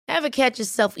Ever catch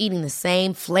yourself eating the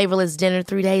same flavorless dinner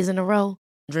 3 days in a row?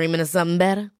 Dreaming of something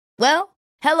better? Well,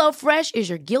 HelloFresh is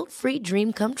your guilt-free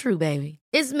dream come true, baby.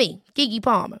 It's me, Keke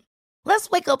Palmer. Let's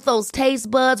wake up those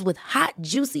taste buds with hot,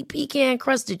 juicy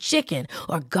pecan-crusted chicken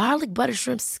or garlic butter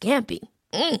shrimp scampi.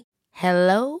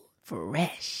 Hello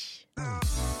Fresh.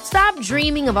 Stop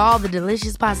dreaming of all the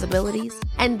delicious possibilities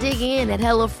and dig in at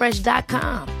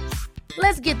HelloFresh.com.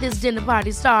 Let's get this dinner party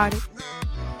started.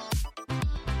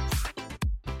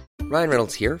 Ryan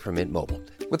Reynolds here from Mint Mobile.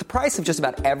 With the price of just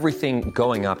about everything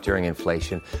going up during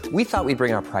inflation, we thought we'd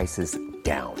bring our prices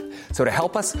down. So to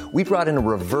help us, we brought in a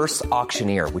reverse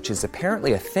auctioneer, which is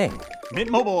apparently a thing. Mint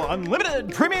Mobile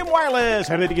Unlimited Premium Wireless.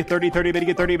 How to get 30, 30, bit to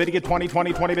get 30, bit to get 20,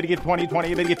 20, 20, bit to get 20,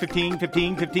 20, bit to get 15,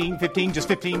 15, 15, 15, just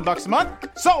 $15 a month?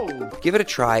 Sold! Give it a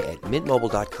try at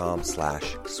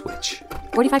mintmobile.com/switch.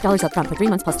 $45 up front for 3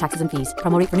 months plus taxes and fees.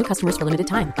 Promo rate for new customers for limited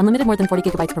time. Unlimited more than 40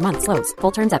 gigabytes per month. Slows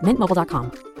full terms at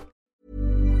mintmobile.com.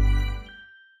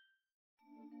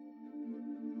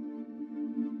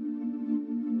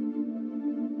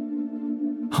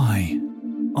 Hi,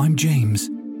 I'm James,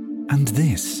 and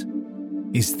this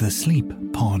is the Sleep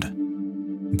Pod,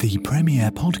 the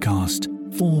premier podcast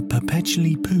for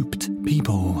perpetually pooped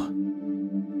people.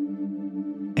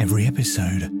 Every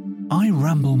episode, I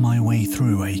ramble my way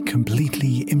through a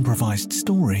completely improvised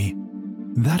story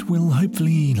that will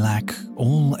hopefully lack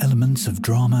all elements of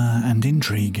drama and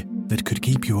intrigue that could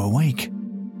keep you awake,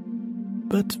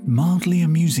 but mildly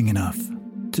amusing enough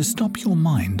to stop your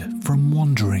mind from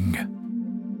wandering.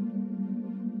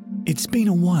 It's been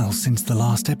a while since the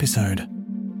last episode,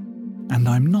 and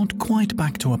I'm not quite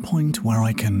back to a point where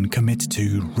I can commit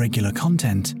to regular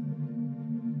content.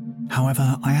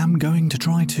 However, I am going to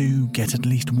try to get at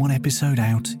least one episode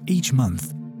out each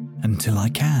month until I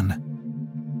can.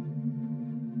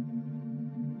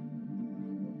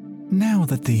 Now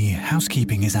that the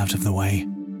housekeeping is out of the way,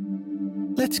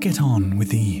 let's get on with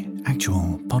the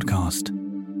actual podcast.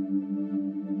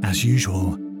 As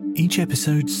usual, each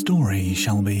episode's story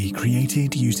shall be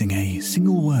created using a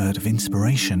single word of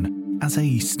inspiration as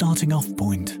a starting off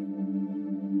point.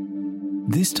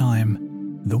 This time,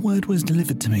 the word was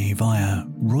delivered to me via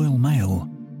Royal Mail,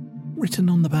 written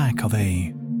on the back of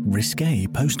a risque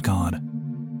postcard.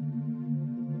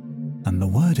 And the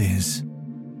word is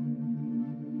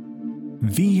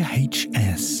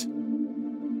VHS.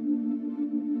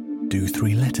 Do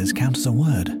 3 letters count as a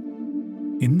word?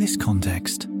 In this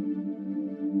context,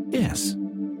 yes.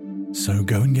 So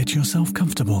go and get yourself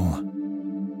comfortable.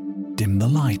 Dim the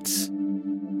lights.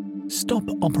 Stop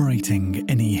operating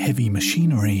any heavy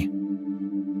machinery.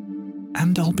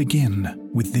 And I'll begin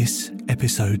with this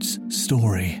episode's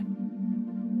story.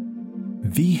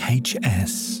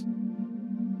 VHS.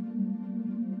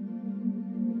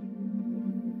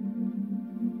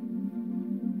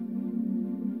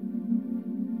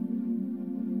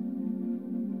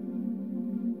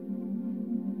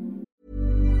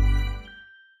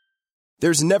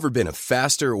 There's never been a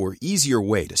faster or easier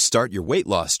way to start your weight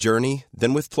loss journey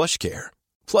than with PlushCare.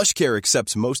 PlushCare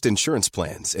accepts most insurance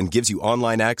plans and gives you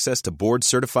online access to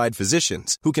board-certified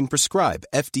physicians who can prescribe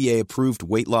FDA-approved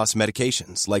weight loss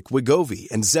medications like Wegovy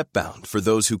and Zepbound for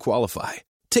those who qualify.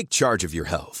 Take charge of your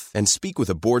health and speak with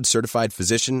a board-certified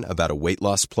physician about a weight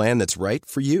loss plan that's right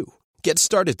for you. Get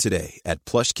started today at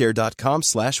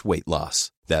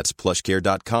plushcare.com/weight-loss. That's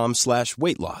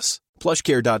plushcare.com/weight-loss.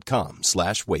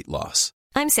 plushcare.com/weight-loss.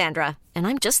 I'm Sandra, and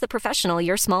I'm just the professional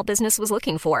your small business was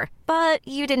looking for. But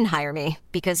you didn't hire me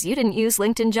because you didn't use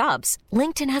LinkedIn Jobs.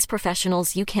 LinkedIn has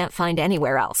professionals you can't find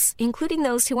anywhere else, including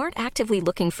those who aren't actively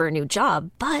looking for a new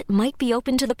job, but might be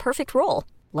open to the perfect role,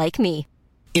 like me.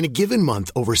 In a given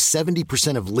month, over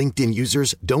 70% of LinkedIn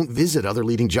users don't visit other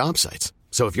leading job sites.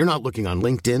 So if you're not looking on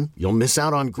LinkedIn, you'll miss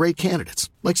out on great candidates,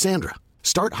 like Sandra.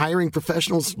 Start hiring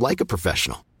professionals like a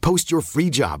professional. Post your free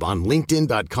job on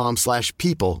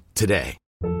linkedin.com/people today.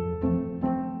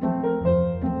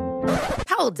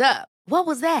 Hold up. What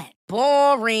was that?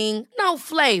 Boring. No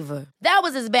flavor. That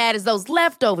was as bad as those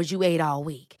leftovers you ate all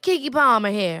week. Keke Palmer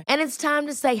here, and it's time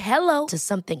to say hello to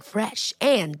something fresh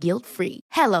and guilt-free.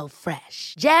 Hello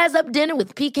Fresh. Jazz up dinner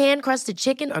with pecan-crusted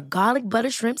chicken or garlic butter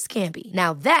shrimp scampi.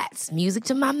 Now that's music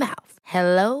to my mouth.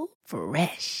 Hello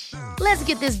Fresh. Let's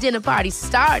get this dinner party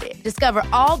started. Discover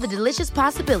all the delicious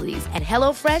possibilities at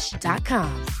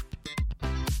HelloFresh.com.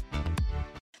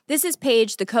 This is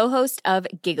Paige, the co-host of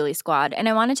Giggly Squad, and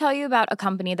I want to tell you about a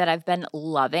company that I've been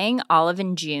loving, Olive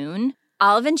 & June.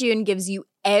 Olive & June gives you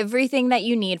everything that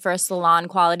you need for a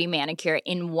salon-quality manicure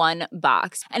in one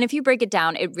box. And if you break it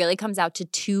down, it really comes out to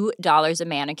 $2 a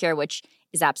manicure, which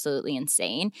is absolutely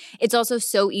insane. It's also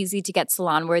so easy to get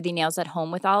salon-worthy nails at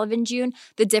home with Olive & June.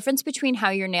 The difference between how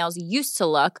your nails used to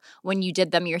look when you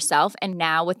did them yourself and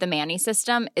now with the Mani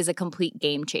system is a complete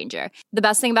game changer. The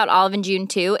best thing about Olive & June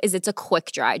too is it's a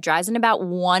quick dry. Dries in about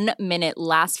 1 minute,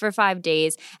 lasts for 5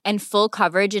 days, and full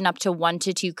coverage in up to 1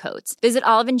 to 2 coats. Visit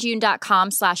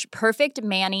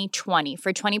oliveandjune.com/perfectmani20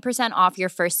 for 20% off your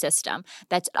first system.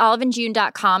 That's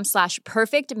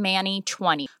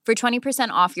oliveandjune.com/perfectmani20 for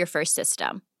 20% off your first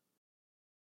system.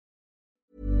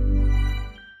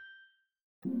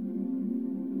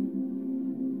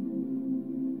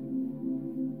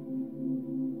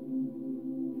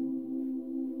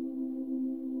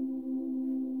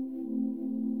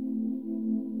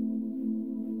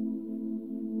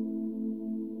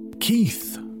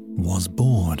 Keith was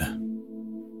bored.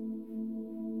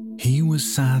 He was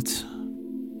sat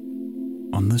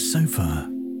on the sofa,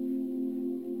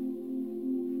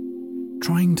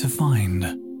 trying to find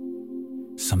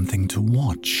something to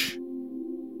watch.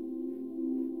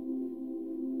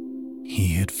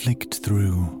 He had flicked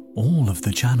through all of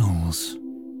the channels,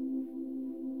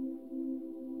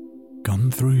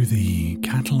 gone through the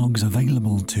catalogues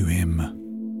available to him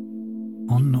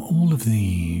on all of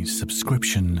the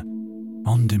subscription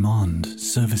on-demand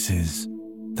services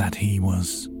that he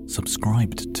was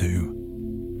subscribed to.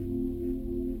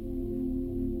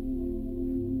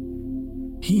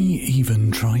 He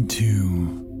even tried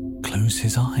to close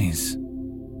his eyes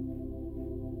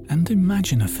and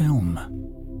imagine a film,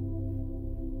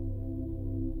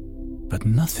 but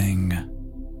nothing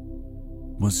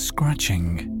was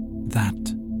scratching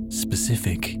that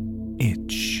specific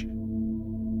itch.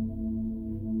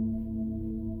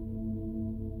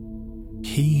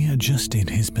 He adjusted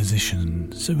his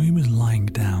position so he was lying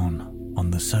down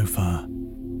on the sofa,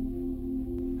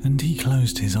 and he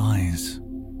closed his eyes.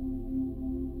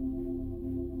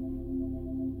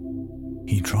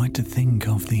 He tried to think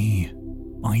of the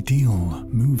ideal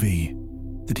movie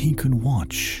that he could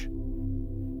watch.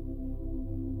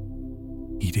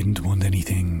 He didn't want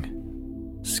anything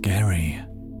scary.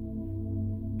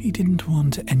 He didn't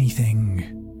want anything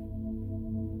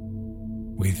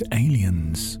with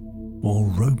aliens or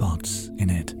robots in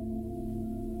it.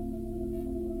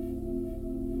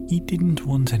 He didn't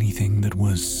want anything that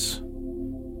was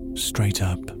straight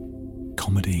up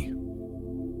comedy.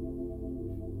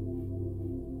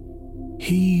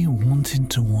 He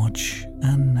wanted to watch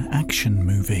an action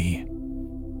movie.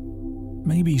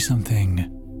 Maybe something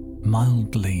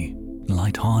mildly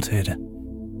light-hearted,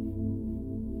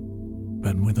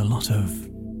 but with a lot of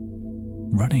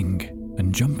running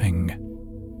and jumping,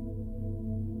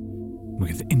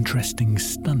 with interesting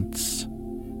stunts,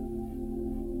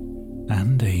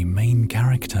 and a main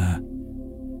character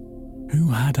who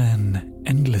had an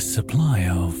endless supply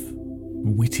of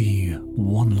witty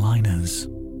one-liners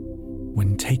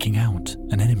when taking out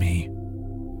an enemy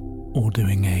or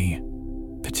doing a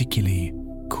particularly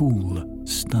cool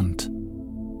stunt.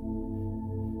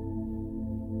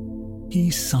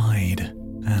 He sighed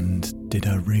and did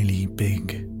a really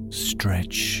big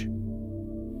stretch,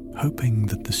 hoping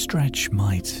that the stretch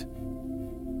might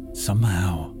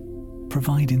somehow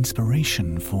provide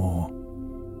inspiration for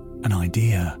an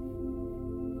idea.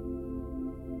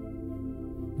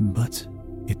 But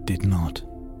it did not.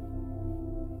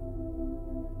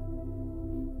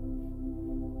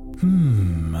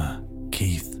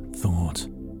 Keith thought.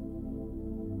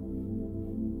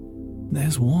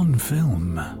 There's one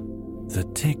film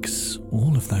that ticks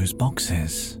all of those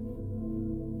boxes,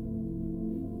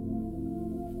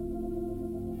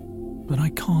 but I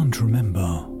can't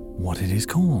remember what it is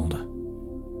called,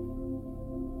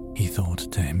 he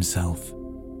thought to himself.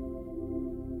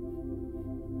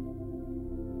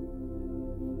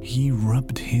 He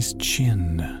rubbed his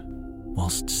chin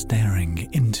whilst staring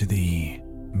into the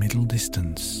middle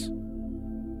distance,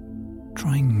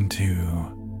 trying to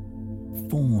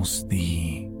force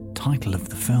the title of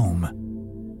the film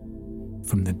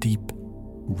from the deep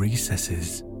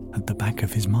recesses at the back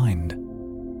of his mind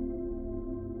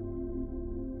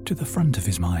to the front of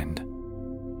his mind.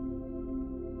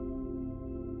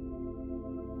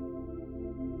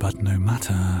 But no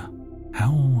matter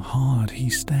how hard he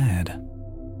stared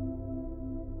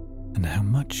and how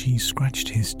much he scratched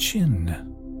his chin,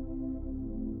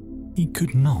 he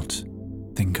could not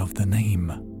think of the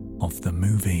name of the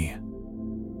movie.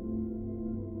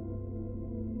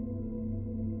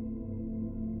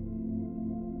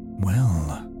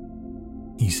 Well,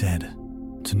 he said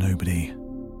to nobody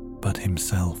but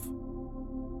himself,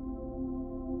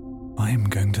 I am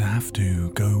going to have to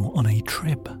go on a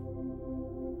trip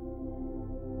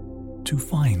to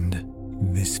find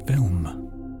this film.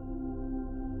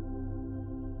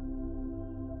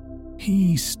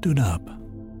 He stood up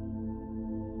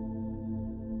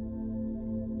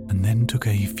and then took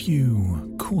a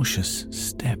few cautious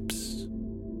steps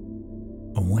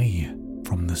away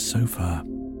from the sofa.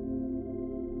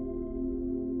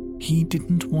 He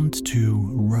didn't want to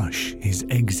rush his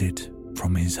exit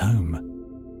from his home,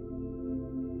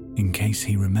 in case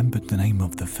he remembered the name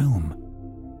of the film.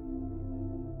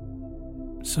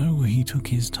 So he took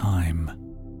his time.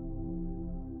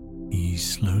 He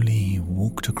slowly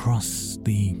walked across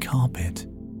the carpet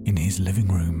in his living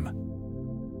room,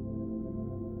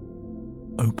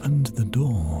 opened the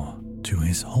door to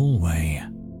his hallway,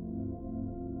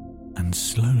 and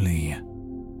slowly,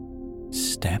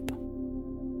 step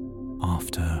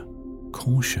after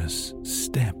cautious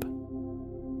step,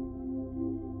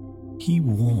 he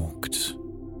walked.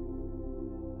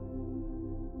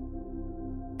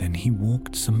 Then he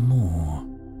walked some more,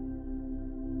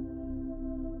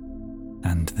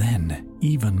 and then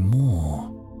even more.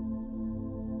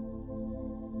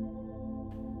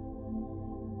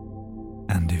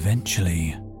 And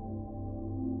eventually,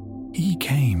 he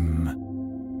came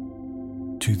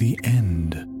to the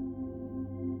end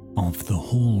of the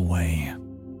hallway.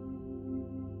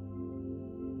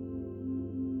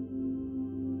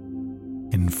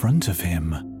 In front of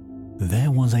him,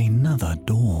 there was another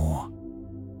door.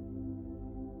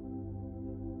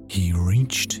 He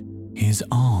reached his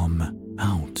arm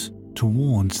out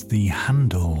towards the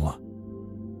handle.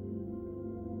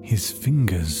 His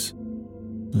fingers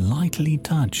lightly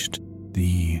touched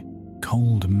the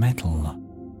cold metal.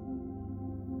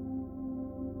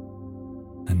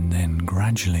 And then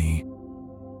gradually,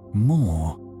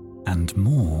 more and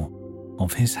more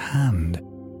of his hand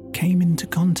came into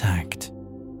contact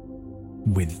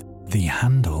with the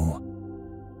handle.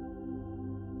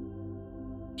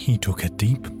 He took a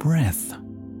deep breath,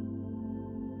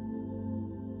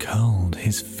 curled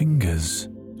his fingers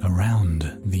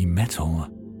around the metal,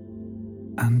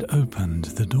 and opened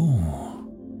the door.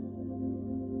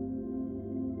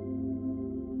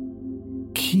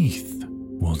 Keith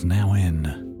was now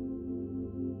in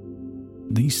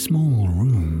the small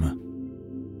room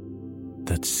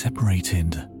that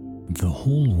separated the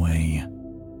hallway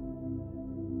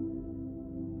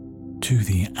to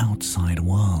the outside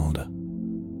world.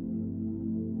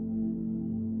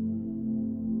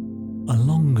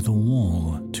 Along the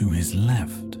wall to his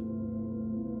left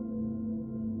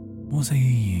was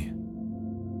a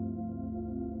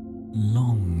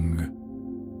long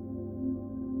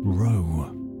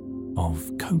row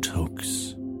of coat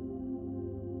hooks,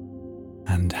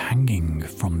 and hanging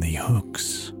from the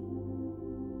hooks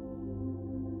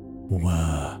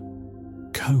were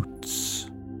coats.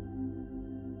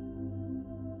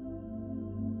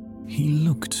 He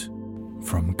looked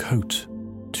from coat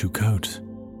to coat.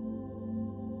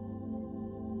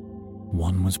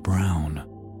 One was brown.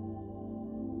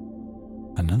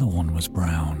 Another one was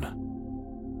brown.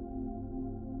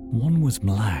 One was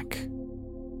black.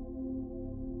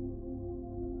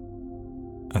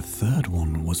 A third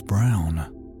one was brown.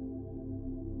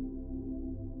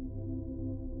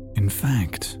 In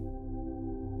fact,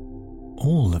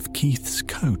 all of Keith's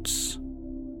coats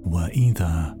were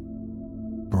either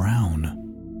brown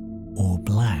or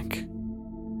black.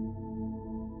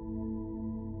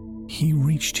 He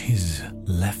reached his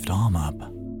left arm up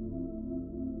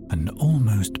and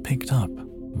almost picked up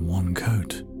one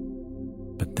coat,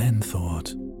 but then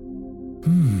thought,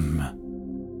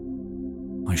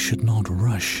 I should not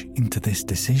rush into this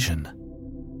decision.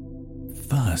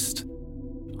 First,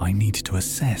 I need to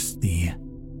assess the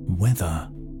weather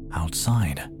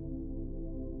outside.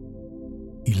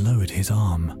 He lowered his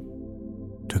arm,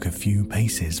 took a few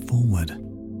paces forward,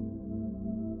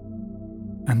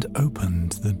 and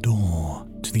opened the door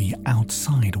to the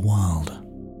outside world.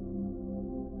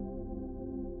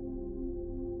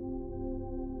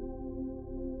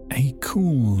 A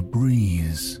cool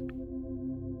breeze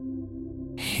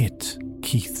hit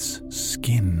Keith's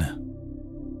skin.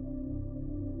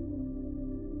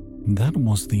 That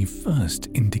was the first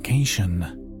indication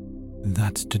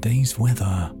that today's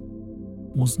weather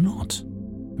was not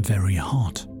very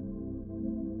hot.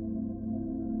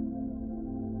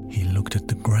 He looked at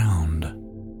the ground.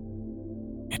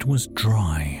 It was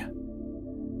dry.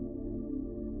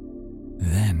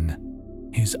 Then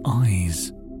his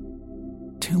eyes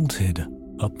tilted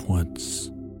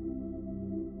upwards.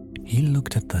 He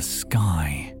looked at the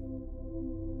sky.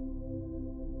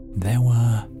 There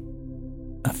were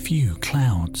a few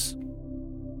clouds,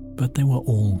 but they were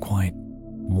all quite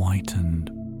white and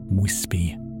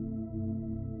wispy.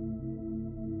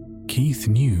 Keith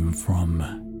knew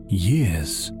from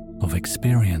years of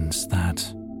experience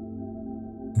that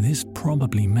This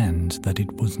probably meant that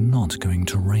it was not going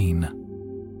to rain.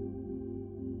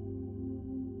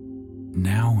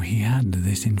 Now he had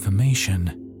this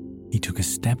information, he took a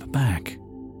step back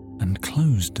and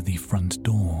closed the front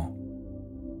door.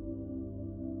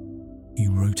 He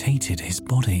rotated his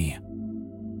body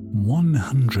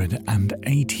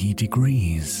 180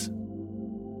 degrees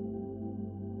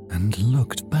and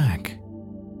looked back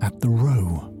at the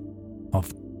row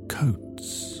of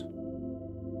coats.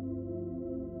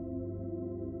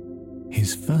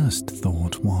 His first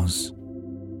thought was,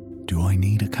 do I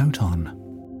need a coat on?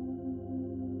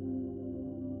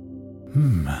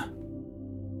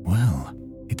 Well,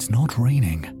 it's not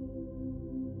raining.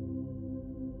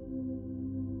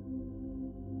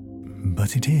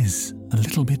 But it is a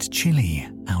little bit chilly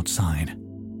outside.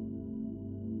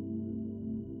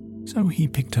 So he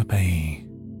picked up a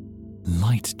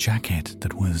light jacket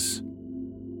that was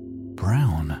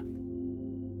brown.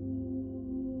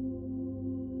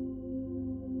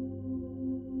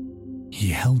 He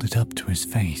held it up to his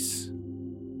face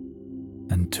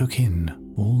and took in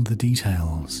all the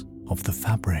details of the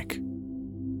fabric.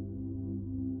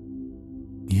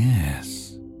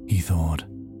 Yes, he thought,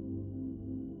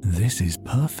 this is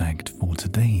perfect for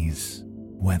today's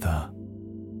weather.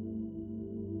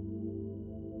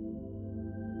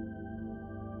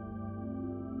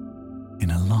 In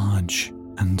a large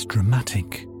and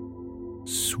dramatic,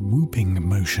 swooping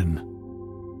motion,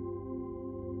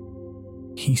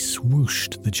 he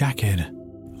swooshed the jacket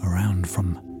around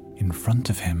from in front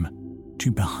of him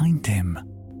to behind him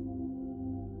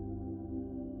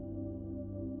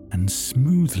and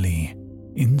smoothly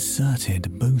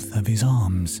inserted both of his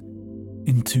arms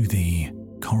into the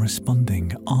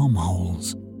corresponding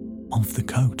armholes of the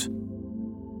coat.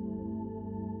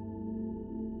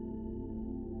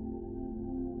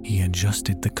 He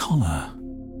adjusted the collar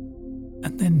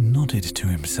and then nodded to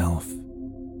himself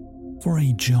for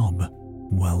a job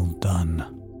well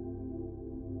done.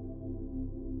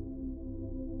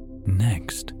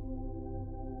 Next,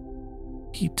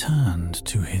 he turned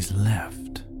to his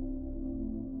left.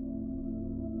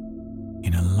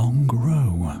 In a long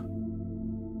row,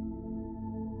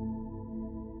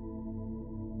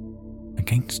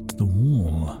 against the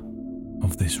wall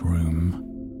of this room,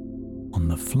 on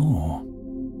the floor,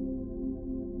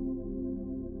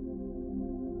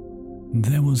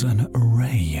 there was an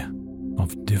array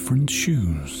of different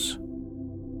shoes.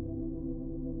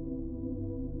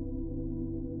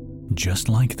 Just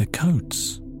like the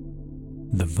coats,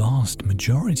 the vast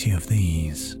majority of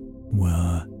these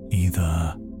were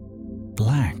either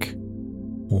black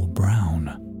or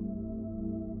brown.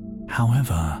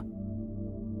 However,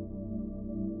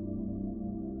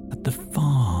 at the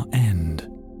far end,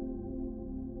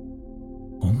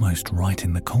 almost right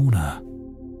in the corner,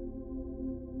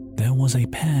 there was a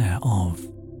pair of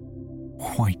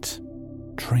white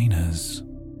trainers.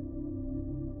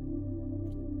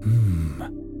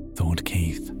 Thought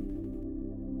Keith.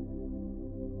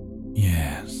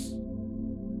 Yes,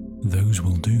 those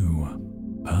will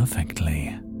do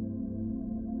perfectly.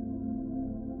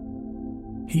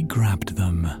 He grabbed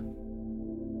them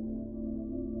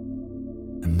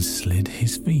and slid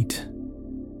his feet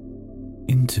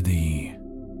into the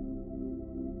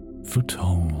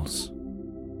footholes.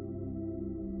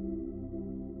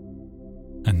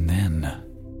 And then,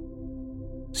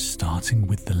 starting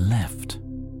with the left,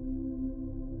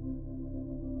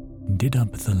 did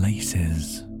up the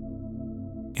laces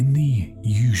in the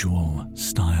usual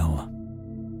style.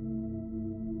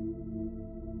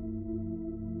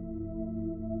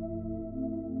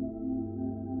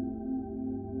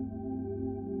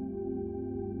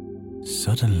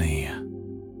 Suddenly,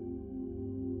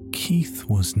 Keith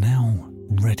was now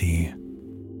ready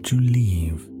to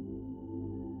leave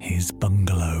his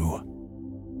bungalow.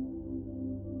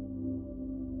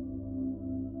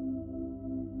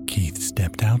 Keith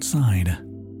stepped outside,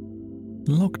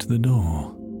 locked the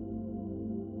door,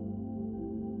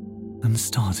 and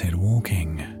started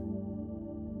walking.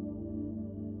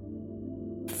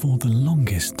 For the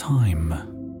longest time,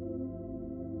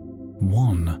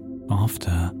 one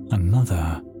after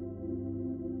another,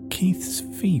 Keith's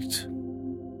feet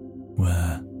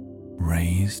were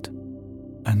raised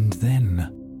and then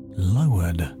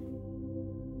lowered,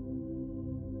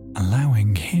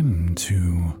 allowing him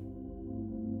to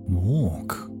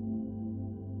walk.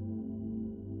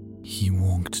 He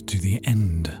walked to the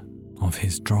end of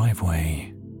his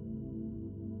driveway.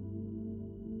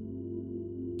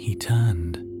 He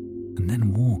turned and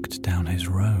then walked down his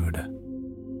road.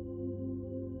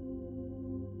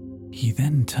 He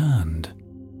then turned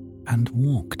and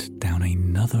walked down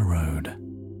another road.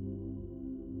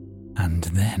 and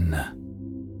then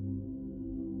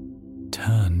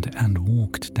turned and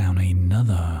walked down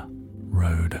another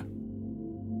road.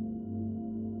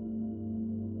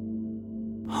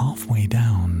 Halfway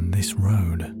down this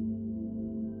road,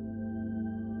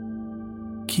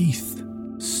 Keith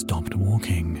stopped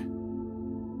walking.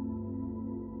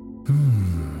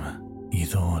 He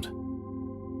thought.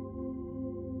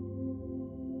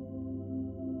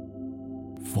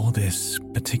 For this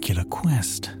particular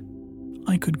quest,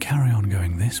 I could carry on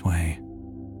going this way,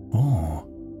 or,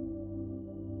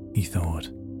 he thought,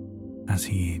 as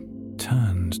he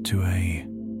turned to a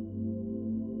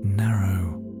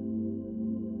narrow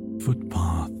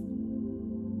footpath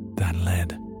that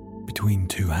led between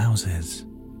two houses.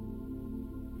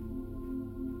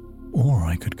 Or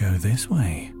I could go this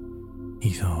way,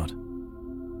 he thought.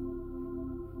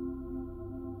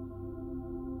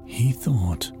 He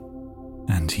thought,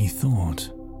 and he thought,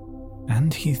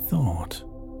 and he thought,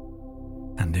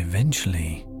 and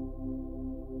eventually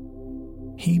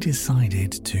he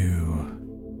decided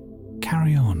to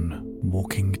carry on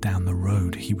walking down the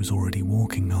road he was already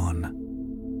walking on.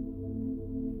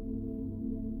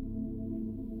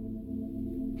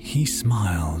 He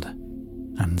smiled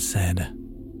and said,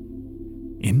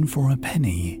 "In for a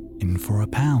penny, in for a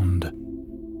pound,"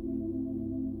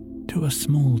 to a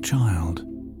small child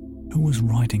who was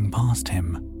riding past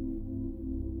him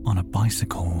on a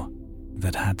bicycle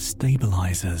that had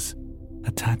stabilizers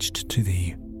attached to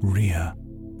the rear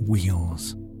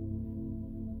wheels.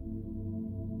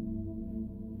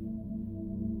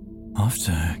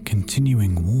 After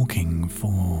continuing walking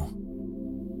for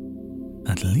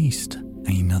at least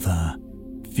another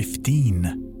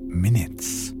 15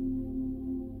 minutes,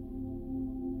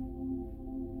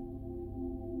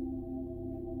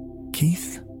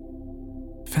 Keith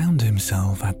found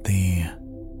himself at the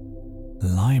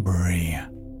library.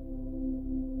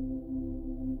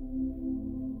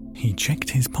 He checked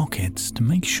his pockets to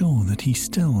make sure that he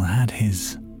still had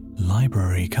his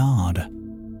library card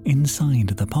inside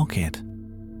the pocket.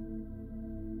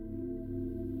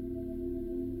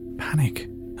 Panic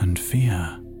and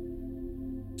fear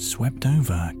swept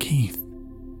over Keith.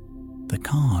 The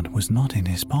card was not in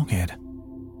his pocket.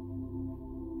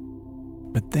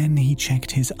 But then he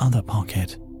checked his other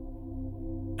pocket,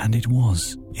 and it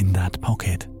was in that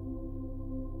pocket.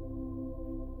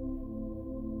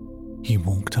 He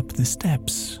walked up the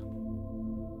steps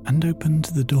and opened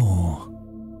the door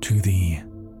to the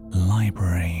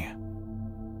library.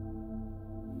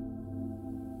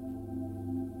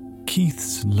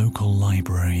 Keith's local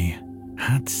library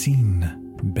had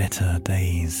seen better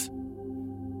days.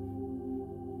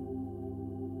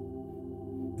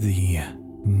 The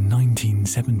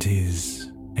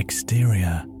 1970s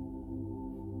exterior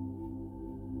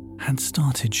had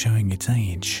started showing its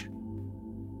age,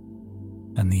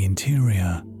 and the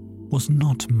interior was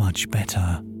not much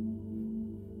better,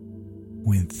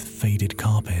 with faded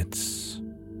carpets,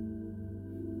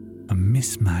 a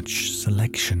mismatched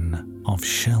selection of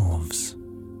shelves,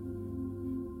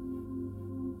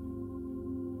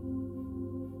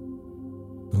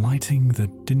 lighting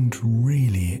that didn't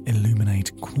really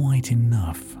illuminate quite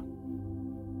enough.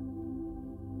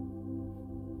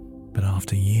 But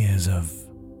after years of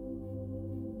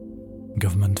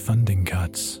government funding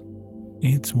cuts,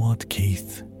 it's what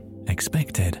Keith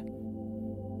expected.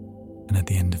 And at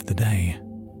the end of the day,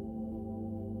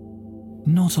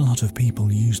 not a lot of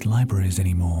people used libraries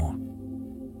anymore.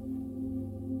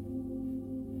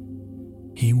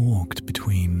 He walked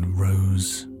between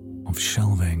rows of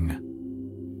shelving,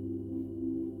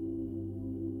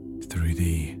 through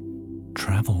the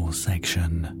travel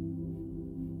section,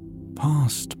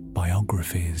 past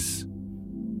biographies.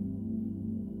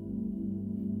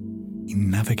 He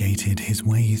navigated his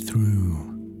way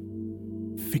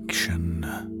through fiction,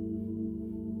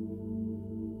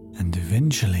 and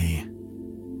eventually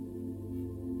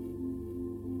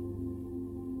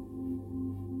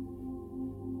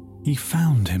he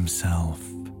found himself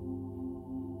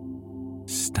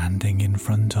standing in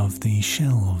front of the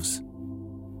shelves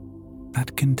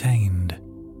that contained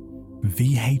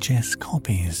VHS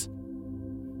copies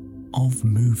of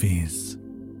movies.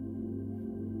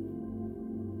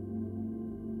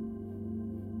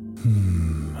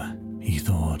 He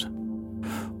thought,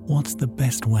 what's the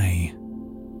best way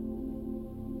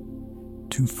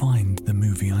to find the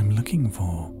movie I'm looking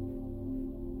for?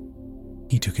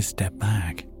 He took a step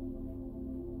back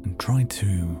and tried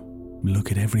to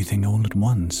look at everything all at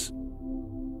once.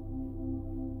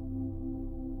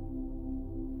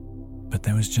 But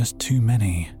there was just too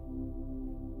many,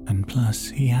 and plus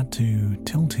he had to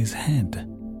tilt his head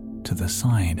to the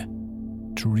side,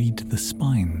 to read the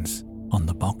spines on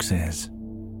the boxes.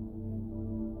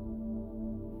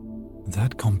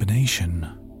 That combination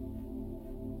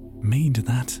made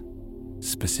that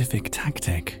specific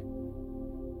tactic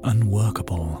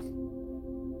unworkable.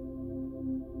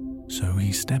 So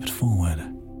he stepped forward,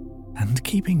 and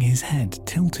keeping his head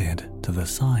tilted to the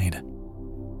side,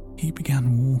 he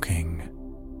began walking,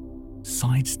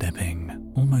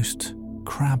 sidestepping almost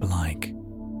crab-like,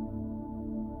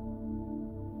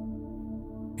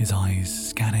 his eyes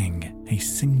scanning a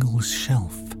single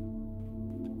shelf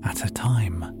at a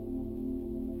time.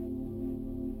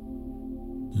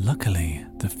 Luckily,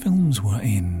 the films were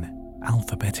in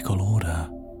alphabetical order.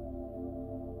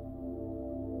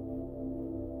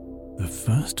 The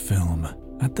first film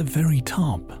at the very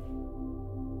top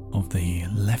of the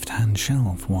left-hand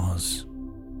shelf was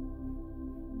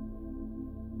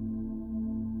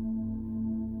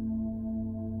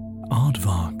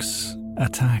Aardvark's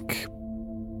Attack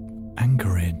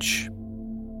Anchorage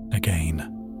again.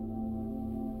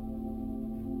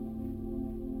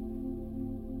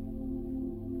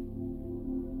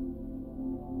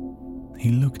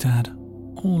 He looked at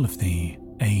all of the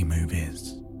A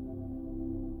movies,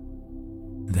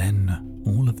 then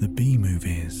all of the B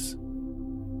movies.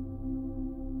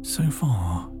 So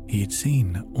far, he had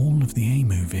seen all of the A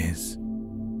movies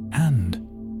and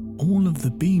all of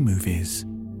the B movies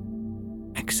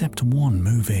except one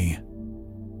movie.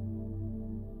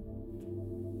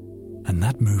 And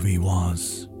that movie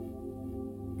was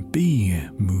B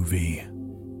movie.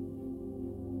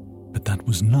 But that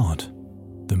was not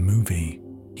the movie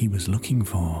he was looking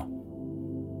for.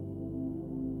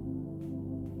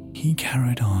 He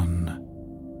carried on,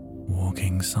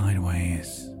 walking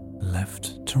sideways,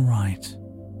 left to right,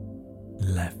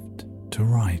 left to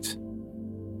right,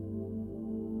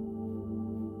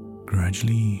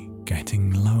 gradually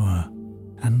getting lower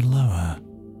and lower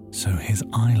so his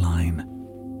eye line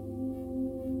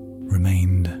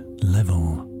remained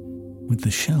level with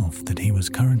the shelf that he was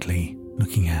currently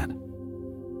looking at.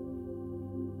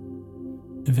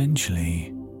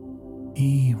 Eventually,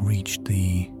 he reached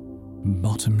the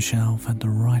bottom shelf at the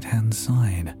right-hand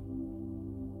side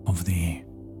of the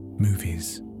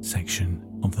movies section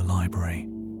of the library.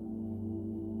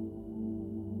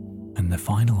 And the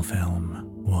final film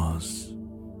was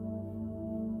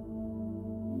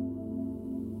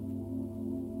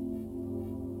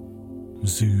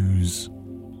zoos,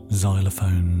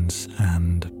 xylophones,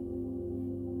 and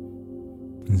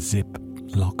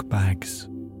zip-lock bags.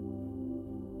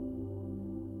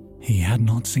 He had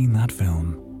not seen that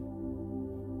film,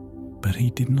 but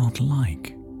he did not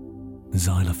like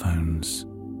xylophones,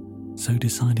 so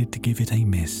decided to give it a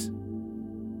miss.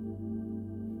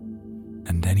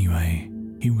 And anyway,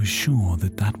 he was sure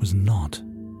that that was not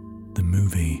the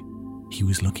movie he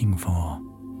was looking for.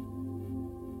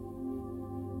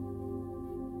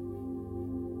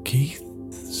 Keith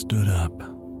stood up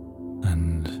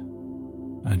and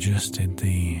adjusted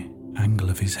the angle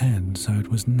of his head so it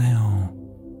was now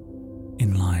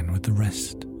in line with the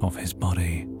rest of his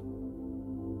body.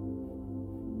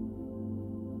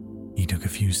 He took a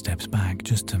few steps back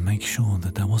just to make sure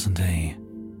that there wasn't a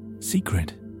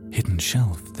secret hidden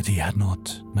shelf that he had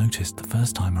not noticed the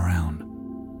first time around.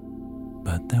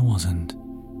 But there wasn't.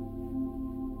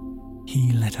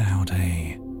 He let out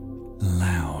a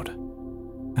loud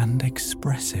and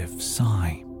expressive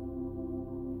sigh.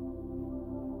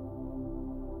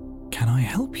 "Can I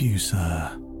help you,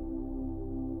 sir?"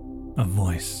 a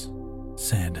voice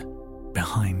said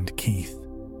behind Keith.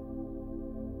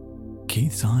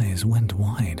 Keith's eyes went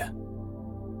wide.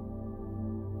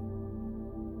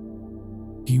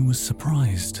 He was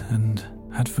surprised and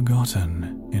had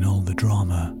forgotten in all the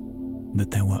drama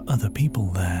that there were other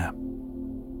people there.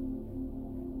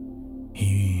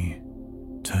 He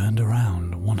turned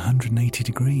around 180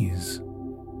 degrees.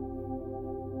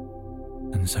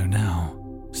 And so now,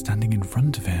 standing in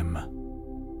front of him,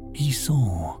 he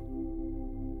saw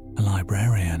a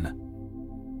librarian.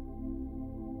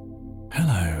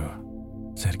 "Hello,"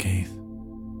 said Keith.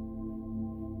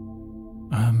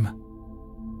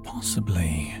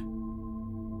 Possibly."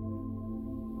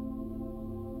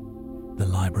 The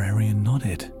librarian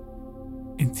nodded,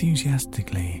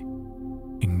 enthusiastically,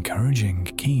 encouraging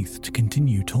Keith to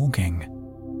continue talking,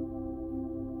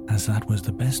 as that was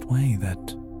the best way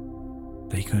that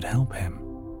they could help him.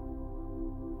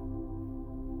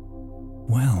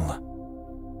 "Well,"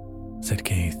 said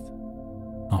Keith,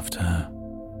 after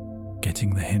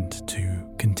getting the hint to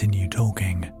continue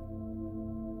talking,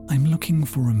 "I'm looking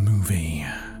for a movie."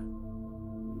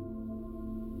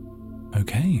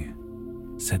 "Okay,"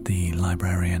 said the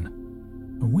librarian.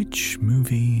 Which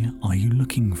movie are you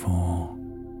looking for?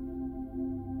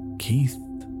 Keith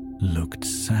looked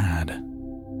sad.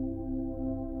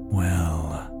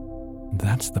 Well,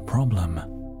 that's the problem.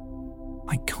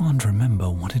 I can't remember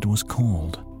what it was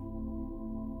called.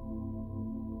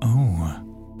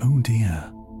 Oh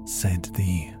dear, said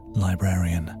the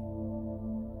librarian.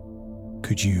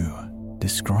 Could you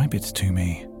describe it to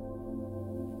me?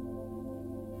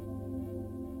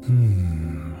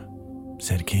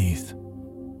 Said Keith.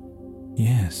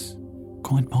 Yes,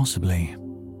 quite possibly.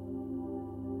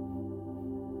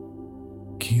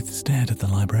 Keith stared at the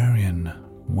librarian,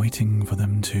 waiting for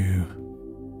them to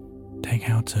take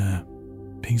out a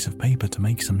piece of paper to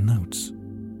make some notes.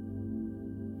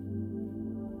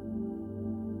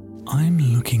 I'm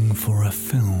looking for a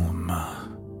film.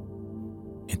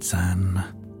 It's an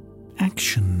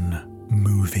action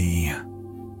movie.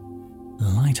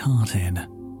 Light-hearted.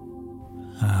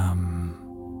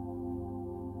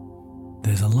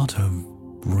 There's a lot of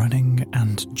running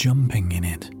and jumping in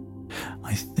it.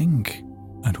 I think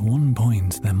at one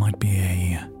point there might be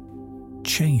a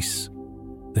chase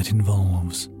that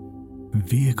involves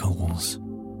vehicles.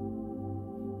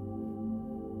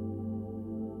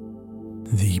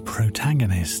 The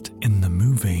protagonist in the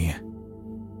movie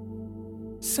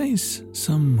says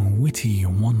some witty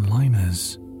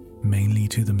one-liners, mainly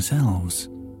to themselves,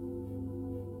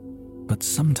 but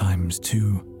sometimes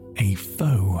to a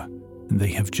foe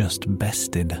they have just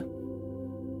bested.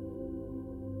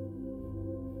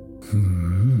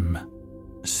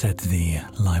 Said the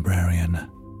librarian.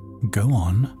 Go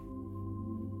on.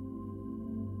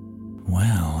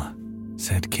 Well,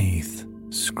 said Keith,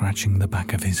 scratching the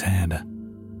back of his head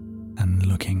and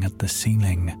looking at the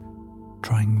ceiling,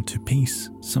 trying to piece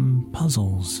some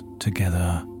puzzles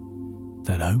together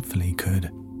that hopefully could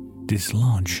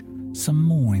dislodge some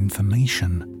more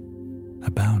information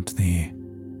about the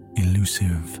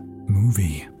elusive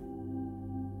movie.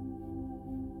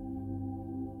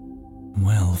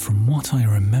 Well, from what I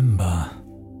remember,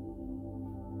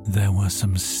 there were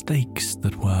some stakes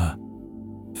that were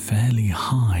fairly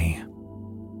high.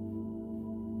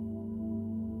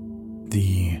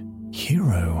 The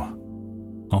hero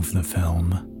of the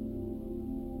film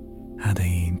had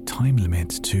a time limit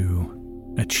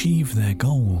to achieve their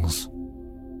goals.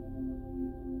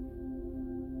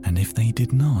 And if they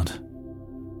did not,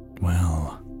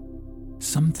 well,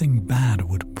 something bad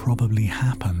would probably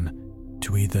happen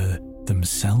to either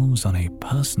themselves on a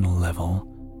personal level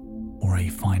or a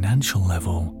financial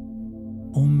level,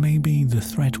 or maybe the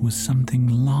threat was something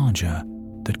larger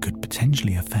that could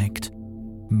potentially affect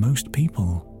most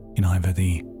people in either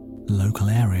the local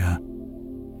area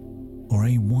or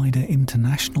a wider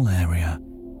international area.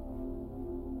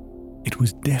 It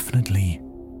was definitely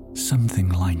something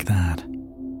like that.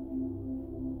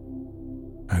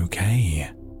 Okay,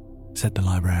 said the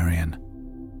librarian.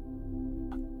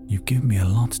 You've given me a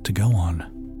lot to go on.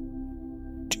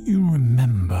 Do you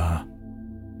remember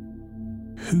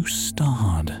who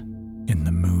starred in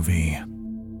the movie?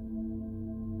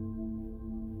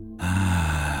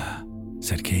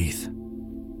 Said Keith.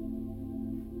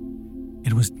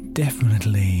 It was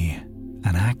definitely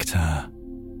an actor.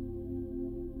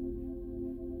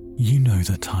 You know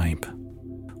the type.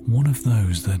 One of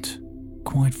those that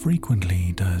quite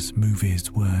frequently does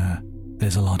movies where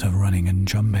there's a lot of running and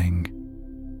jumping.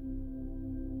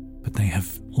 But they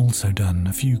have also done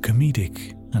a few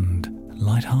comedic and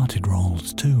light-hearted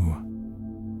roles too.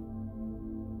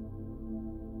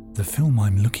 The film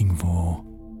I'm looking for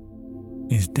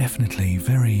is definitely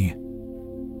very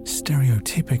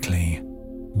stereotypically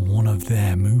one of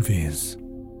their movies.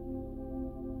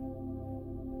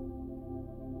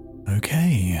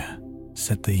 Okay,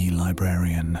 said the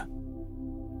librarian.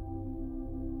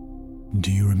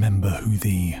 Do you remember who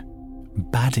the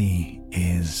baddie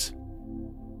is?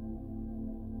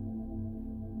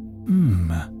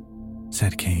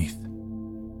 Said Keith.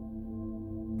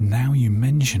 Now you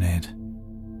mention it,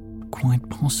 quite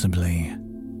possibly.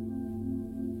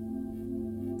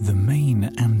 The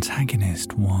main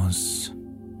antagonist was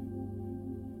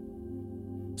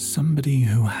somebody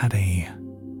who had a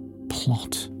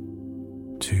plot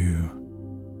to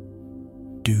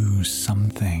do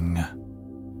something.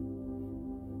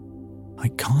 I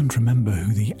can't remember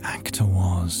who the actor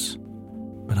was,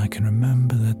 but I can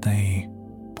remember that they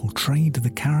portrayed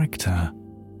the character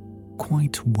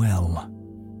quite well.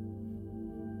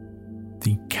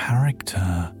 The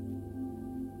character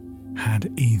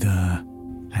had either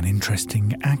an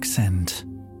interesting accent,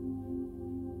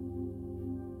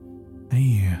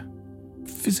 a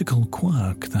physical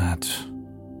quirk that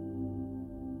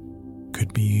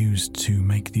could be used to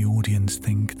make the audience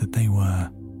think that they were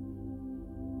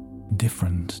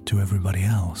different to everybody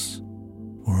else,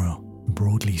 or,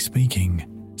 broadly speaking,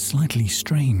 slightly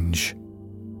strange.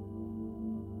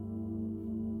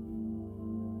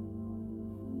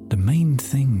 The main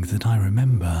thing that I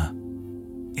remember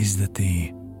is that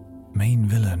the main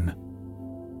villain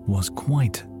was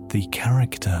quite the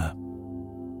character.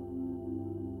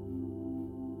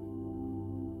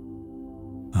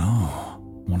 "Oh,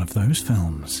 one of those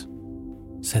films,"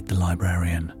 said the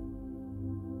librarian.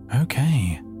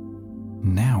 "Okay,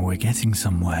 now we're getting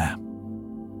somewhere."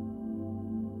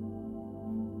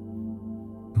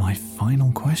 My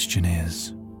final question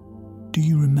is, do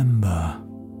you remember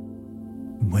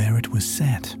where it was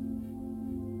set?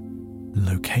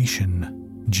 Location,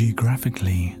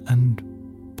 geographically, and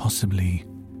possibly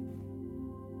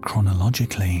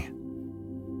chronologically?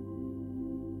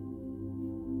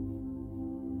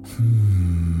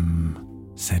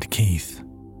 Said Keith.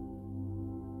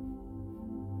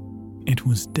 It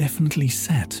was definitely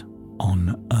set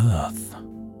on Earth.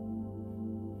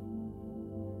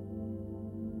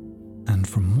 And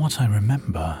from what I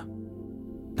remember,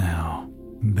 now,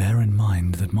 bear in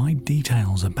mind that my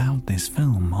details about this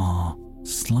film are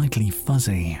slightly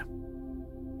fuzzy.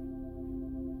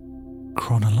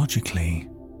 Chronologically,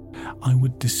 I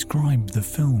would describe the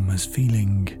film as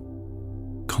feeling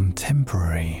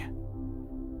contemporary.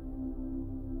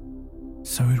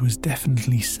 So it was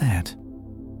definitely set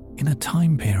in a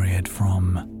time period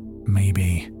from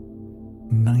maybe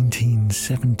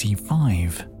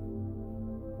 1975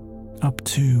 up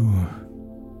to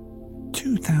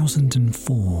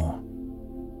 2004.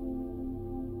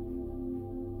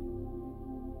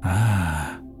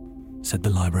 "Ah," said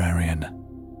the librarian.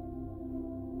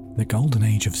 "The golden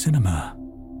age of cinema."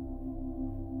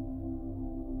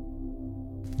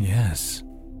 "Yes,"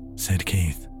 said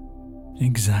Keith.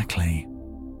 "Exactly.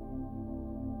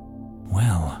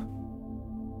 Well,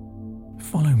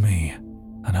 follow me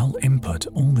and I'll input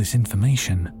all this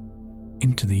information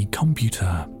into the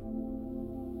computer.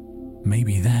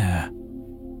 Maybe there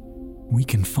we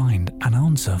can find an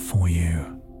answer for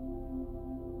you."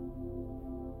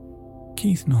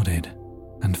 Keith nodded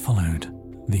and followed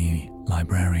the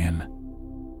librarian.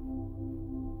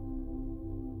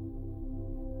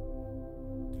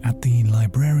 At the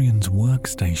librarian's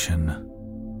workstation,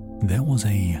 there was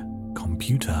a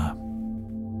computer,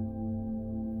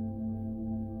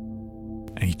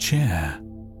 a chair,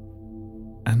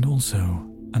 and also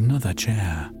another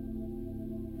chair,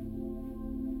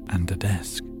 and a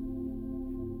desk.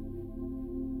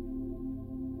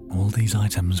 All these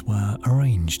items were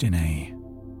arranged in a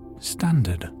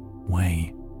standard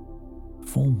way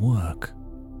for work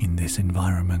in this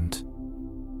environment.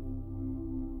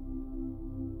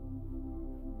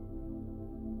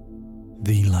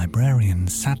 The librarian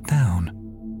sat down,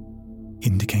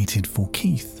 indicated for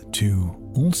Keith to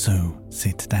also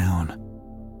sit down,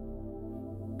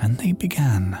 and they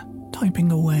began typing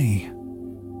away.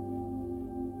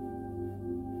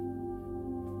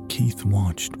 Keith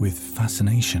watched with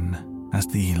fascination as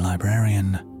the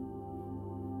librarian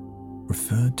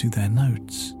referred to their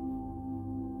notes,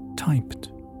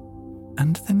 typed,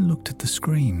 and then looked at the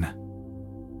screen.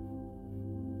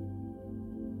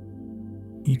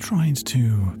 He tried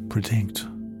to predict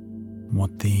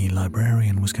what the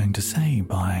librarian was going to say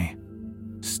by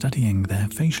studying their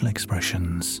facial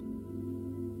expressions.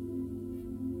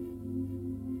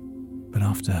 But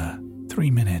after 3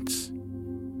 minutes,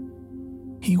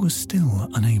 he was still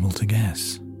unable to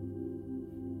guess.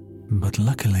 But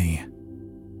luckily,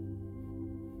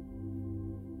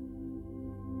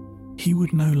 he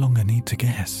would no longer need to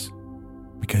guess,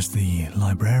 because the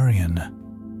librarian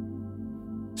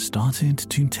started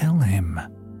to tell him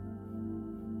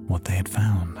what they had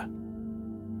found.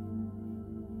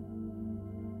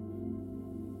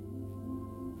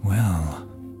 "Well,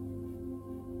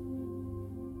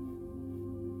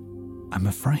 I'm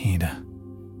afraid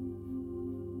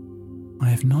I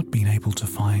have not been able to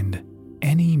find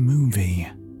any movie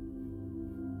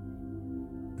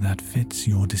that fits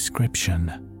your description."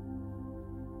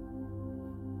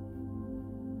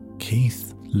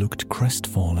 Keith looked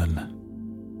crestfallen.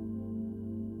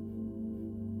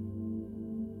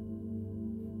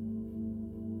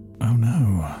 "Oh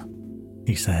no,"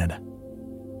 he said.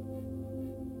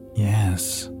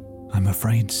 "Yes, I'm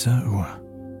afraid so.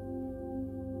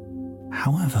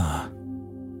 However,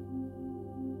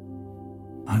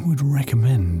 I would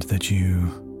recommend that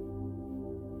you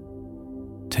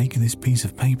take this piece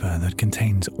of paper that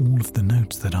contains all of the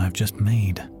notes that I've just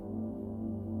made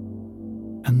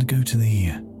and go to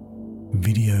the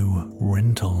video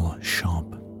rental shop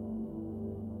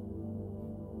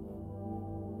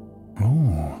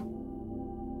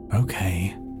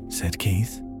 "Okay," said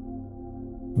Keith.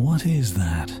 "What is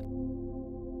that?"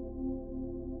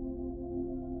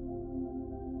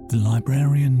 The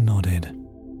librarian nodded.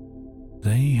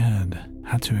 They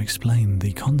had to explain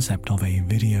the concept of a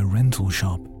video rental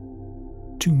shop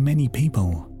to many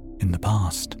people in the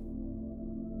past.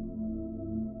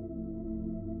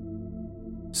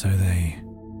 So they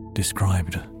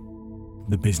described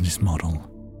the business model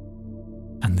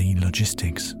and the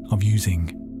logistics of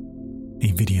using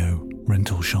a video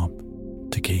rental shop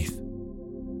to Keith.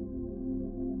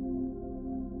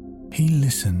 He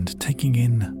listened, taking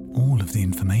in all of the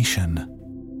information.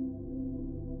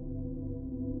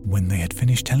 When they had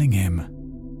finished telling him,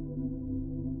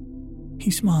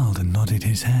 he smiled and nodded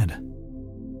his head.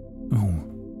 "Oh,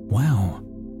 wow.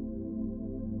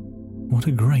 What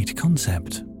a great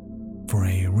concept for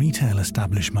a retail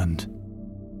establishment."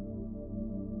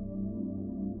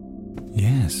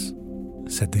 "Yes,"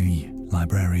 said the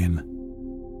librarian.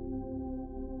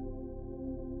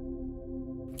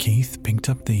 Keith picked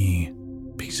up the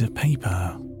piece of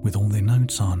paper with all the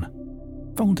notes on,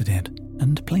 folded it,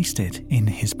 and placed it in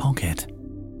his pocket.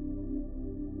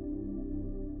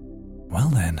 "Well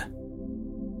then,"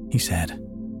 he said,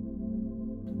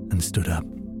 and stood up.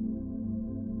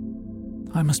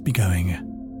 "I must be going.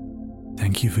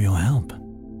 Thank you for your help."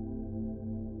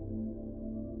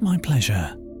 "My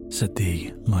pleasure," said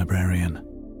the librarian.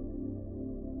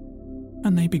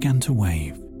 And they began to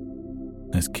wave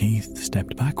as Keith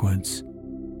stepped backwards,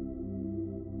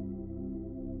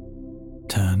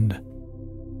 turned,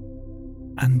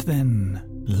 and then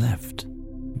left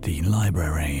the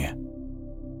library.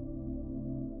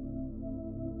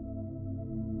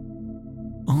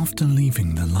 After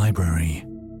leaving the library,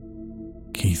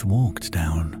 Keith walked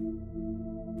down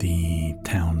the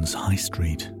town's high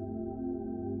street.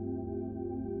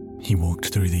 He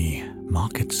walked through the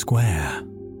market square.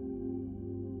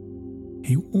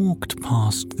 He walked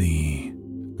past the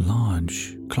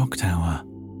large clock tower,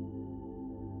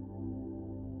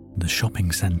 the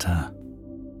shopping centre,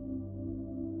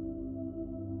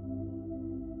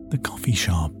 the coffee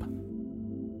shop,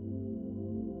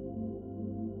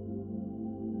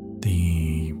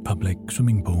 the public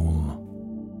swimming pool,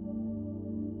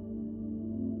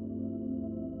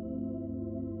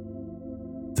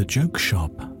 the joke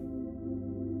shop,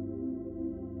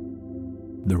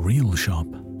 the real shop,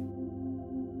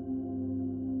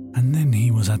 and then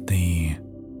he was at the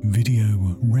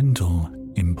video rental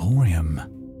emporium.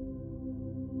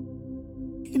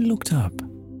 He looked up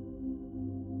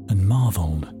and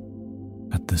marvelled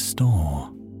at the store.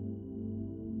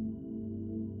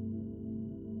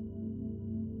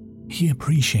 He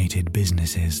appreciated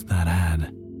businesses that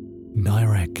had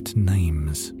direct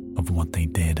names of what they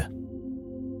did.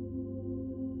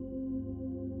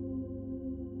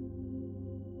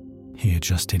 He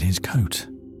adjusted his coat,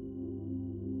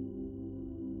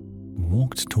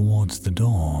 walked towards the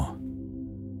door,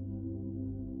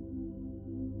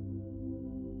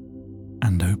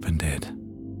 and opened it.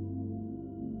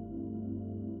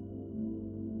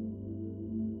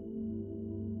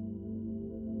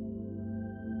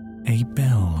 A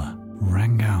bell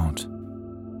rang out,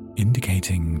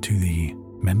 indicating to the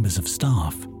members of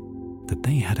staff that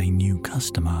they had a new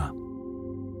customer.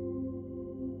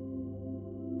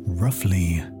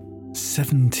 Roughly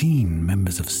 17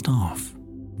 members of staff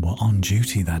were on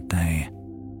duty that day,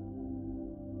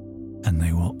 and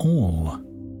they were all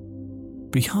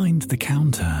behind the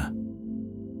counter,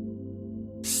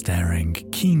 staring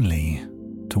keenly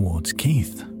towards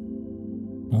Keith,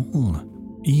 all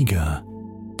eager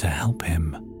to help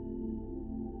him.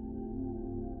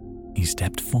 He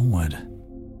stepped forward,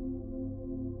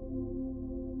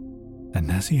 and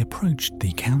as he approached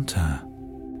the counter,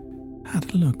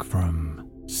 had a look from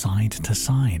side to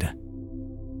side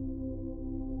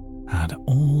at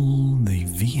all the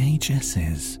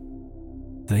VHSs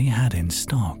they had in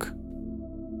stock.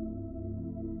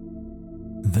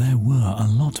 There were a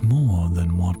lot more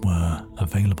than what were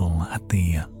available at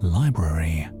the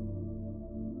library.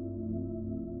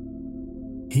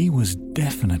 He was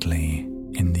definitely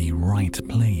in the right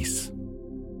place.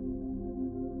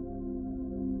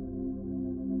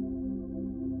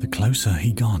 The closer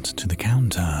he got to the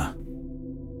counter,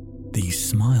 the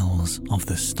smiles of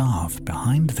the staff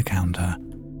behind the counter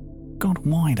got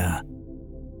wider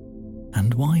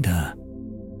and wider.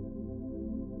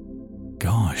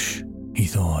 Gosh, he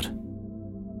thought,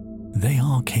 they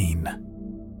are keen.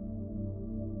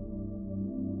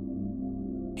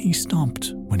 He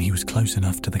stopped when he was close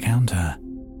enough to the counter,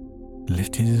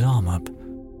 lifted his arm up,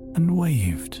 and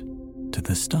waved to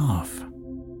the staff.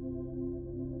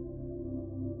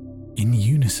 In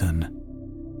unison,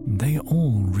 They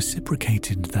all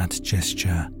reciprocated that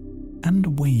gesture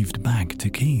and waved back to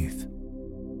Keith.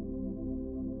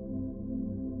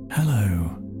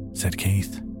 "Hello," said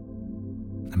Keith.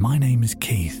 "My name is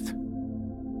Keith."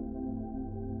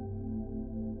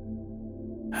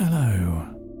 "Hello,"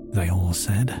 they all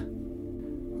said.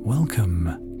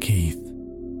 "Welcome, Keith,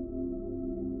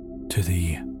 to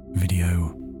the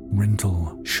video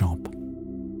rental shop.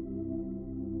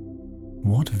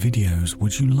 What videos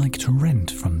would you like to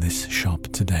rent from this shop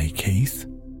today, Keith?"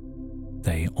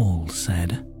 they all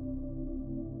said.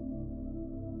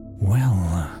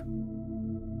 "Well..."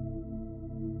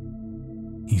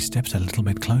 He stepped a little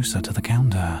bit closer to the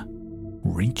counter,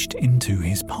 reached into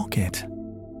his pocket,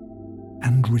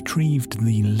 and retrieved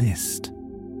the list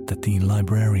that the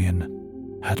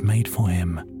librarian had made for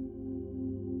him.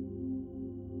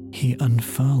 He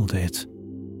unfurled it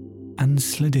and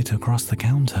slid it across the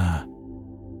counter,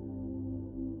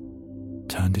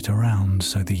 turned it around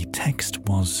so the text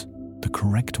was the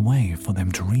correct way for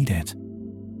them to read it,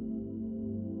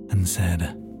 and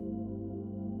said,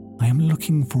 "I am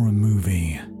looking for a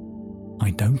movie.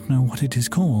 I don't know what it is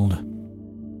called,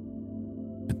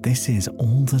 but this is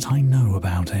all that I know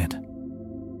about it."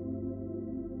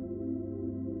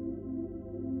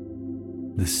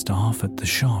 The staff at the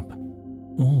shop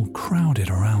all crowded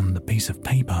around the piece of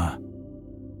paper.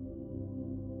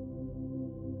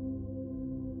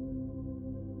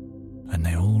 And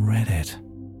they all read it,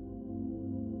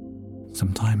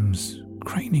 sometimes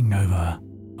craning over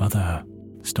other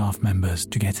staff members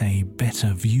to get a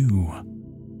better view.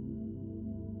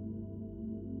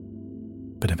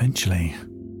 But eventually,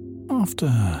 after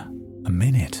a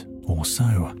minute or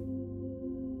so,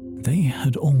 they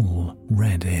had all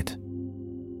read it.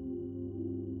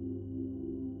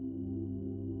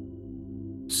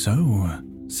 "So,"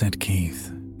 said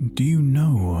Keith, "do you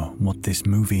know what this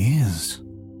movie is?"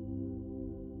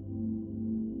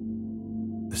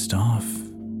 The staff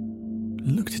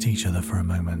looked at each other for a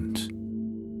moment,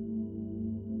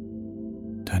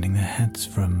 turning their heads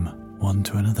from one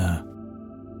to another.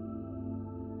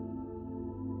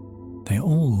 They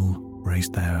all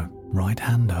raised their right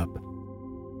hand up,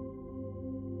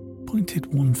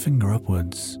 pointed one finger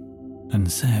upwards,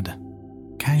 and said,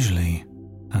 casually,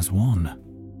 as one,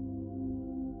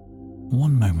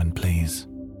 "One moment, please."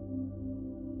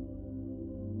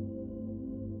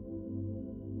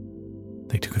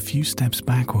 They took a few steps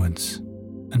backwards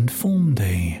and formed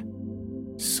a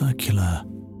circular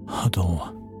huddle.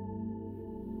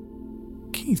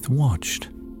 Keith watched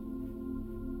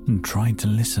and tried to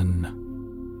listen,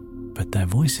 but their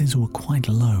voices were quite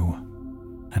low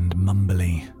and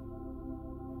mumbly,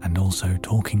 and also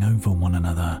talking over one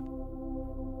another,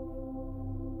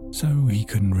 so he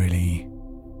couldn't really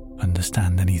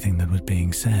understand anything that was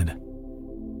being said.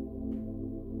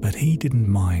 But he didn't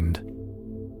mind.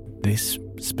 This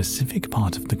specific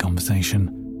part of the conversation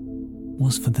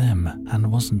was for them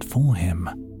and wasn't for him.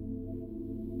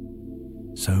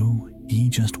 So he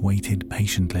just waited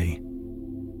patiently.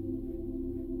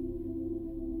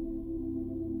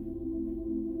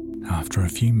 After a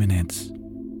few minutes,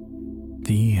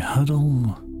 the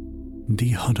huddle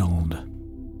dehuddled,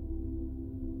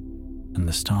 and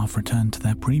the staff returned to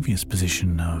their previous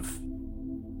position of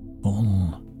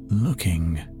all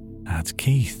looking at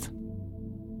Keith.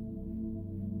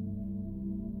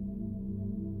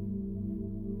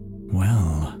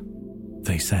 "Well,"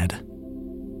 they said,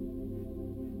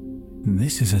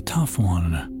 "this is a tough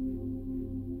one,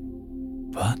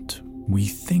 but we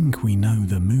think we know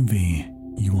the movie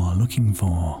you are looking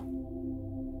for."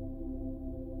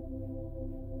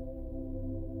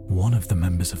 One of the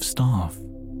members of staff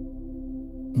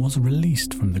was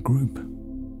released from the group.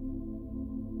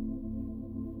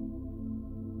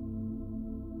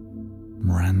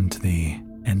 Ran to the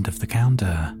end of the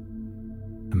counter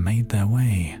and made their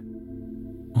way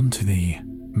onto the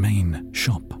main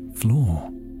shop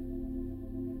floor.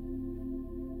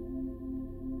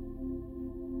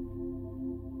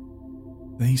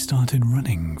 They started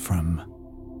running from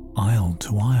aisle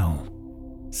to aisle,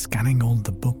 scanning all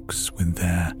the books with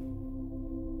their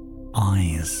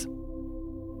eyes.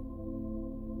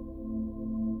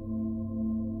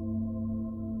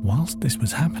 Whilst this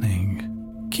was happening,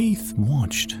 Keith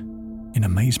watched in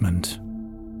amazement.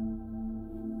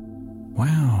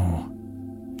 "Wow,"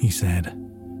 he said,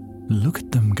 "look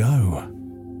at them go."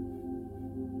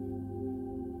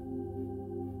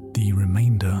 The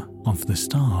remainder of the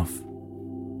staff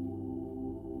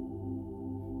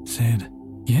said,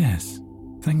 "Yes,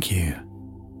 thank you,"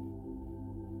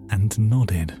 and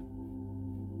nodded.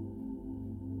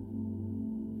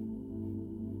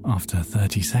 After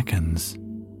 30 seconds,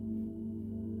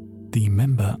 The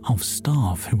member of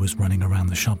staff who was running around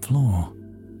the shop floor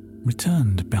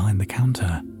returned behind the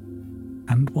counter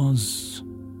and was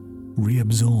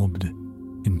reabsorbed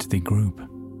into the group.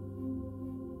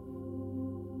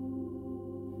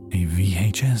 A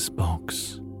VHS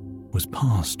box was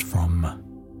passed from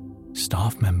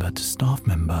staff member to staff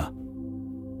member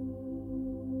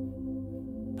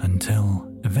until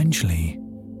eventually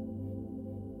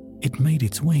it made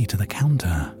its way to the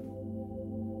counter.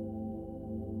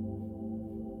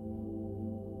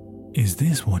 "Is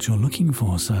this what you're looking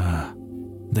for, sir?"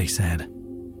 they said,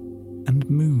 and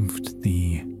moved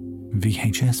the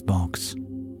VHS box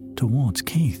towards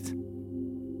Keith.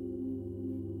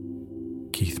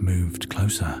 Keith moved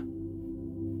closer,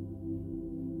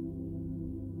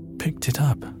 picked it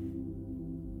up,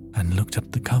 and looked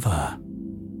at the cover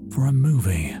for a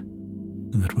movie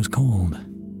that was called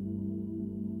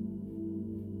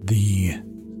The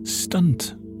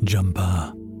Stunt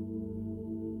Jumper.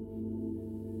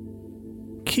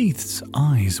 Keith's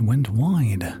eyes went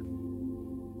wide.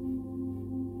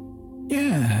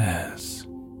 "Yes,"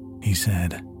 he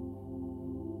said.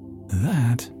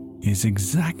 "That is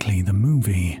exactly the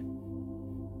movie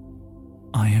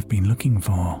I have been looking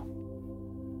for."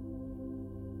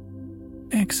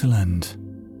 "Excellent,"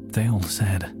 they all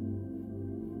said.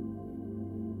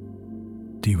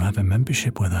 "Do you have a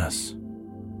membership with us?"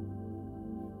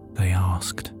 they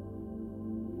asked.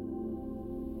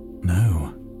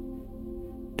 "No.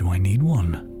 Do I need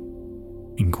one?"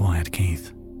 inquired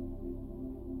Keith.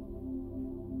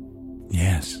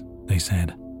 "Yes," they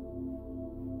said.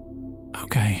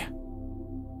 "Okay."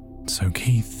 So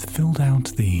Keith filled out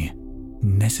the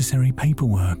necessary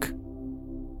paperwork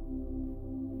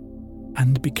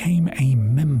and became a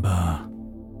member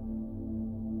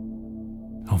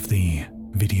of the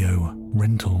video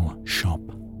rental shop.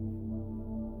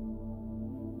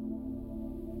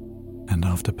 And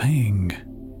after paying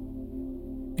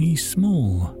a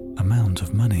small amount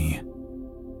of money,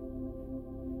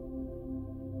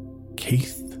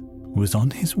 Keith was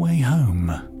on his way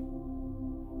home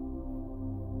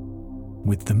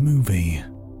with the movie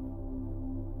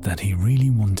that he really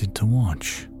wanted to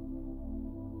watch.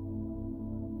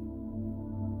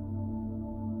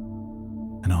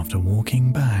 And after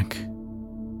walking back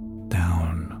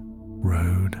down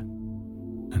road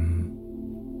and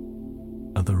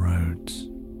other roads,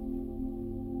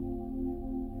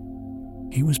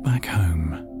 he was back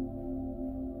home.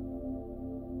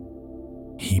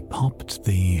 He popped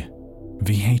the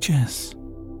VHS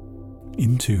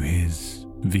into his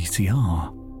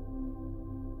VCR,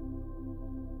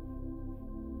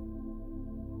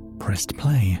 pressed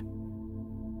play,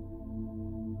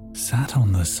 sat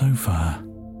on the sofa,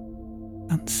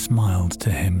 and smiled to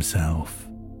himself.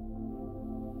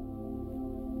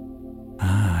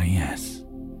 Ah, yes.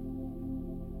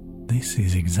 This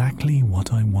is exactly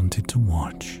what I wanted to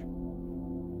watch.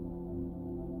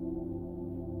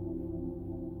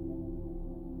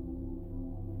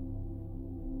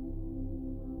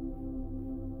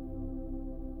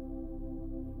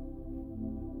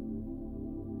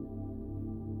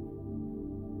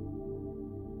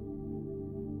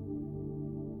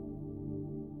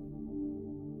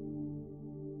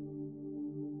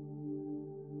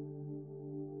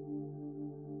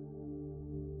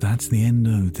 That's the end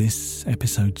of this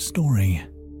episode's story.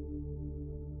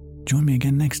 Join me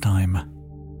again next time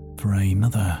for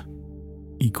another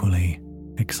equally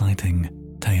exciting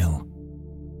tale.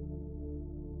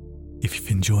 If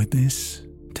you've enjoyed this,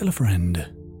 tell a friend.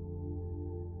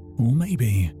 Or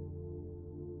maybe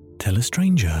tell a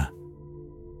stranger.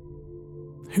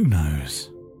 Who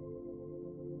knows?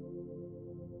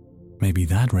 Maybe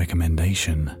that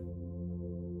recommendation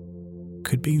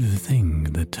could be the thing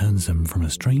that turns them from a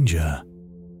stranger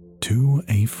to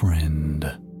a friend.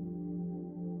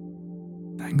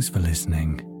 Thanks for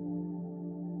listening.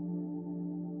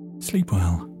 Sleep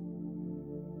well.